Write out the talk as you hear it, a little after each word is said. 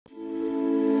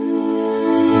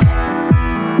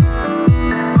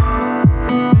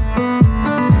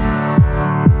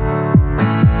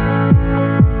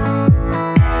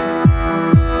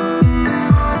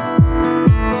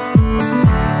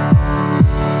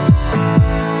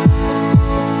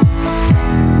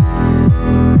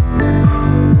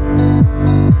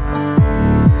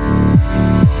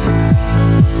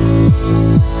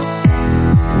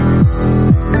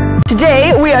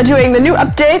are doing the new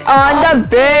update on the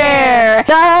bear.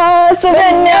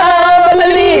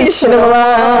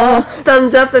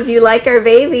 Thumbs up if you like our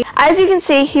baby. As you can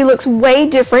see, he looks way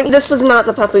different. This was not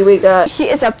the puppy we got. He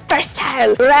is a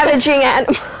versatile, ravaging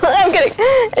animal. I'm kidding.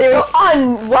 Anyway. So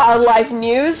on wildlife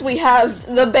news, we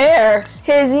have the bear.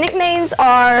 His nicknames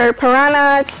are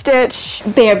Piranha, Stitch,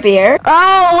 Bear.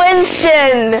 Oh,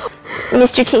 Winston!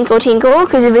 Mr. Tinkle Tinkle,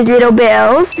 because of his little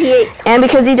bells. Yeah. And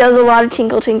because he does a lot of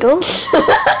tinkle tinkles.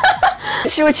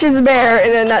 Which is bear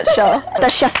in a nutshell. The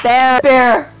chef bear.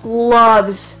 Bear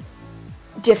loves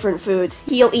different foods.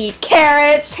 He'll eat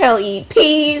carrots, he'll eat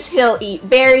peas, he'll eat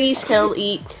berries, he'll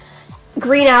eat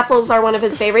green apples are one of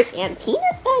his favorites, and peanut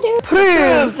butter.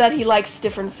 Prove that he likes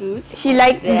different foods. He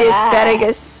liked the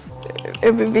asparagus.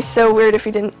 It would be so weird if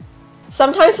he didn't.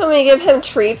 Sometimes when we give him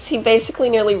treats, he basically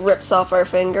nearly rips off our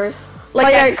fingers.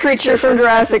 Like that creature from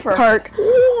Jurassic Park.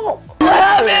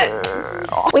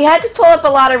 We had to pull up a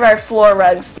lot of our floor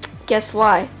rugs. Guess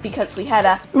why? Because we had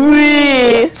a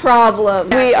problem.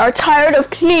 We are tired of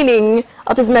cleaning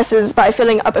up his messes by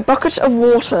filling up a bucket of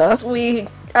water. We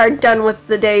are done with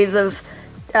the days of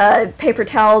paper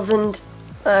towels and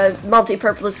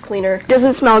multi-purpose cleaner.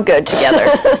 Doesn't smell good together.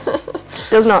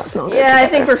 Does not smell good together. I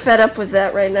think we're fed up with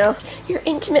that right now. You're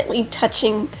intimately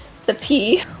touching the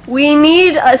pee. We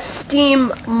need a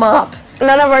steam mop.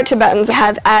 None of our Tibetans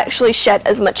have actually shed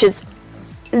as much as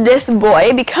this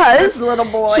boy because this little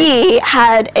boy. He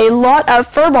had a lot of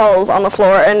fur balls on the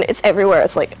floor and it's everywhere.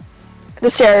 It's like the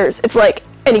stairs. It's like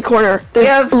any corner.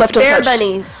 There's left untouched. Bear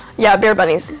bunnies. Yeah, bear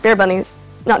bunnies. Bear bunnies.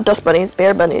 Not dust bunnies,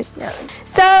 bear bunnies. Yeah.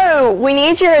 So, we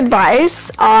need your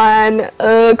advice on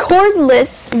a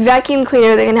cordless vacuum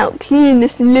cleaner that can help clean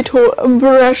this little,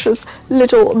 precious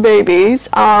little babies.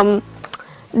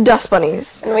 Dust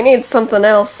bunnies. And we need something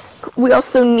else. We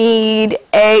also need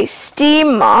a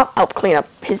steam mop, help clean up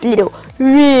his little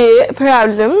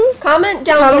problems. Comment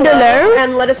down below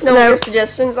and let us know what your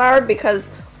suggestions are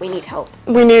because we need help.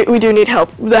 We do need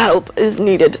help. The help is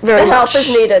needed very much. The help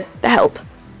is needed. The help.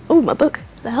 Oh, my book.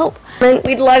 The help.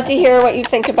 We'd love to hear what you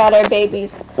think about our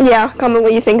babies. Yeah, comment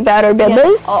what you think about our babies.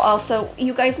 Yes. Also,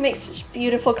 you guys make such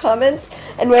beautiful comments,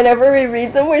 and whenever we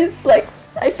read them, we're just like,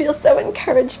 I feel so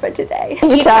encouraged for today.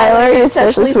 Tyler, you're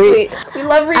especially sweet. We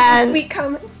love reading sweet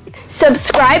comments.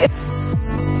 Subscribe.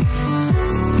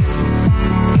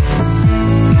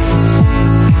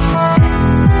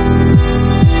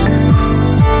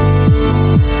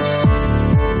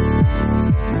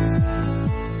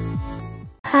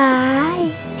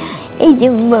 Hi, it's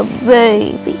my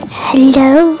baby.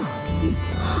 Hello.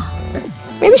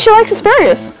 Maybe she likes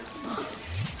asparagus.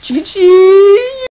 Gigi.